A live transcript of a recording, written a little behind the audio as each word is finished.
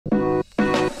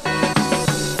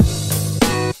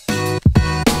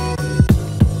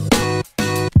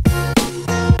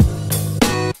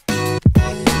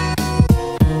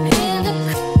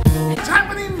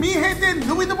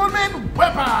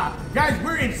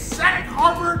Sag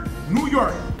Harbor, New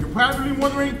York. You're probably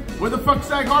wondering where the fuck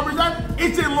Sag Harbor is at?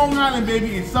 It's in Long Island,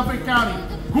 baby, in Suffolk County.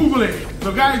 Google it.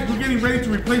 So guys, we're getting ready to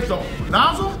replace the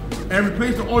nozzle and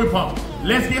replace the oil pump.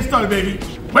 Let's get started, baby.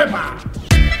 Wepa!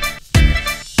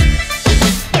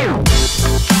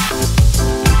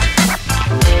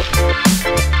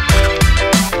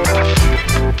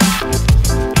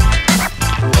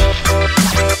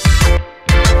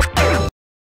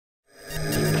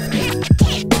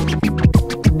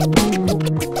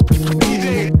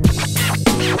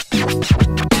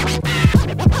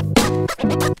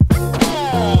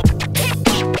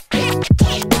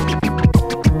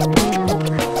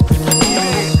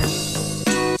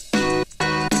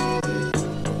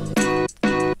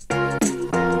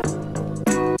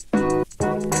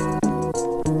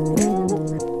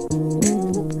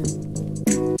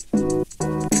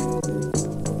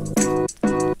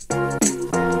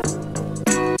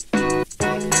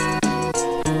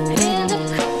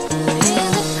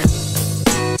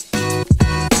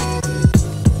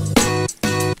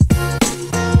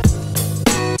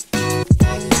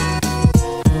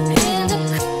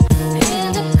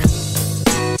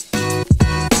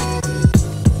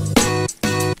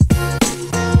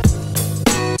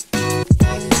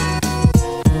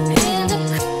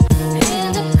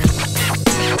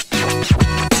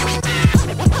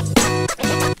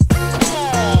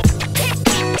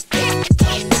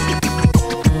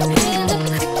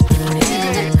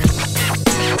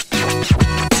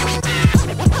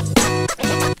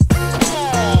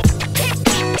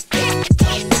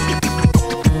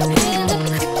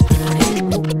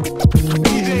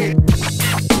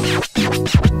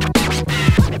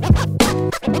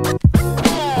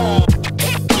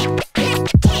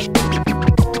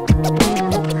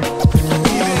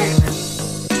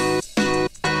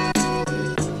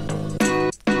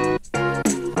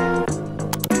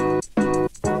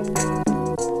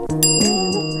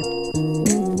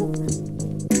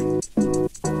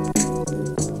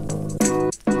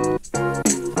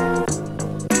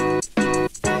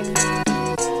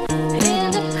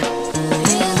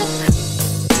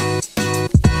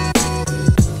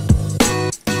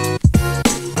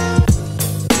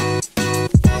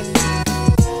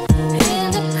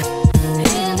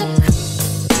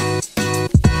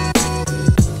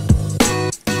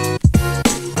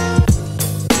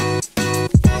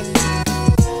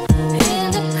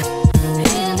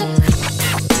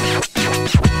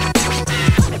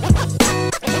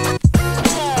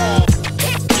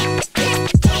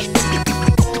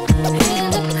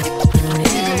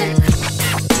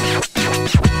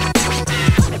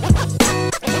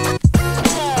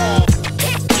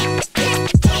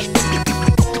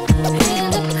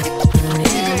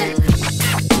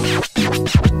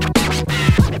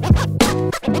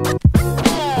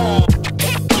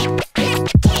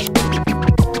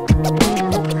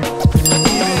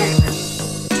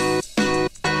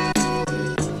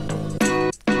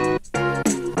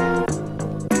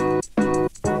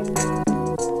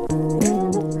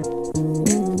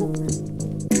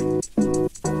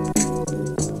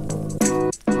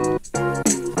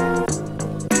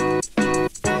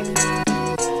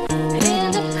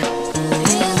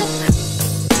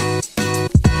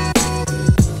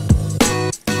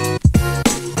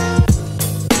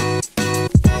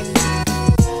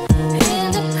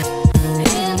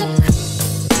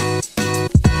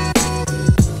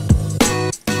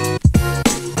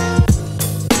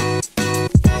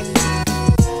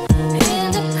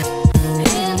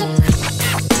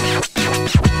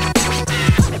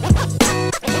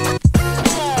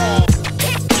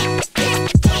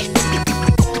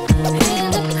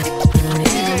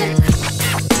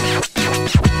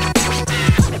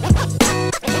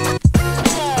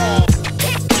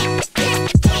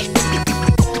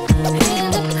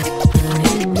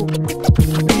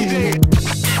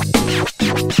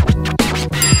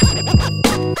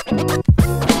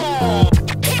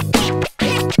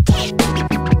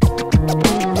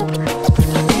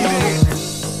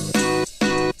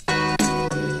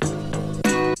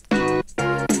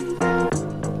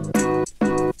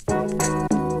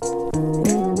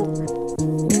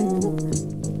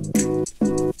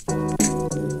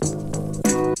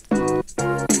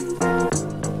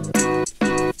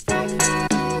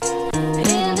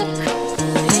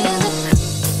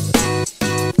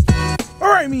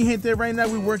 Gente, right now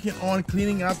we're working on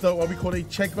cleaning out the what we call a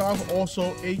check valve,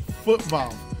 also a foot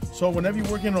valve. So whenever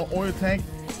you're working on an oil tank,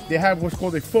 they have what's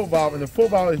called a foot valve, and the foot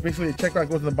valve is basically a check valve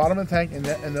that goes in the bottom of the tank, and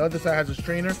the other side has a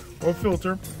strainer or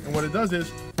filter. And what it does is,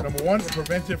 number one, it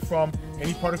prevents it from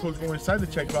any particles going inside the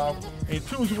check valve, and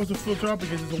two, it's supposed to filter out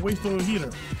because it's a waste oil heater.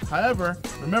 However,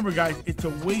 remember guys, it's a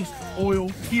waste oil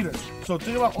heater. So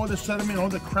think about all the sediment, all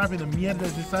the crap and the mierda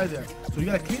that's inside there. So you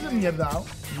gotta clean the mierda out,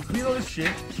 you clean all this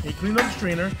shit, and you clean out the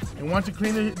strainer, and once you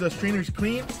clean the strainer is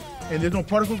clean, and there's no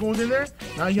particle goes in there,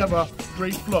 now you have a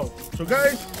straight flow. So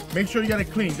guys, make sure you got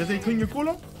it clean. Just say clean your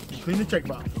culo, you clean the check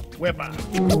valve. Wepa.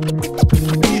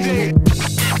 Easy.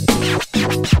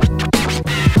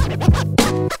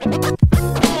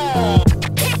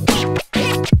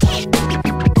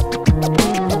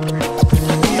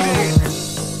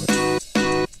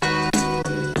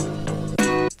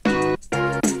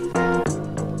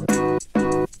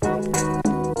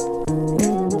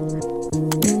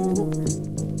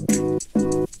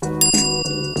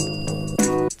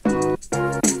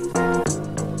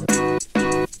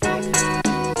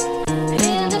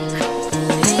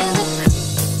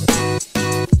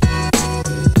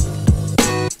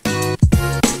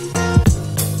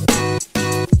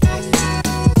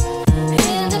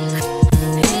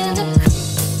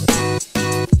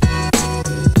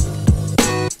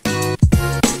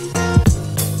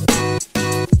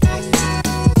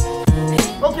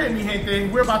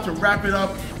 We're about to wrap it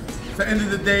up. It's the end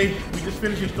of the day. We just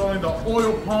finished installing the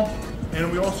oil pump,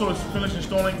 and we also finished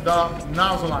installing the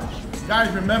nozzle line.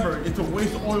 Guys, remember, it's a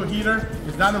waste oil heater.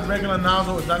 It's not a regular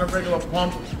nozzle. It's not a regular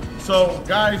pump. So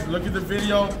guys, look at the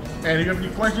video, and if you have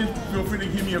any questions, feel free to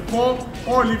give me a call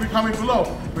or leave a comment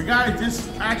below. But guys, this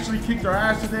actually kicked our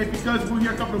ass today because we were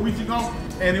here a couple of weeks ago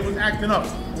and it was acting up.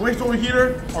 Waste oil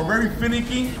heater are very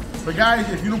finicky, but guys,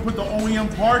 if you don't put the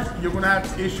OEM parts, you're gonna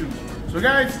have issues. So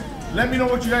guys, let me know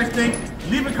what you guys think.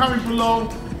 Leave a comment below.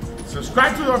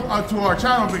 Subscribe to our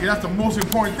channel because that's the most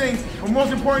important thing. But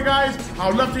most important, guys, I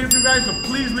would love to hear from you guys, so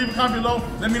please leave a comment below.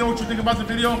 Let me know what you think about the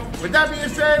video. With that being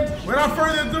said, without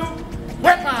further ado,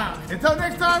 Hvac! Until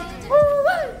next time,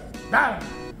 woo-wee! Bye.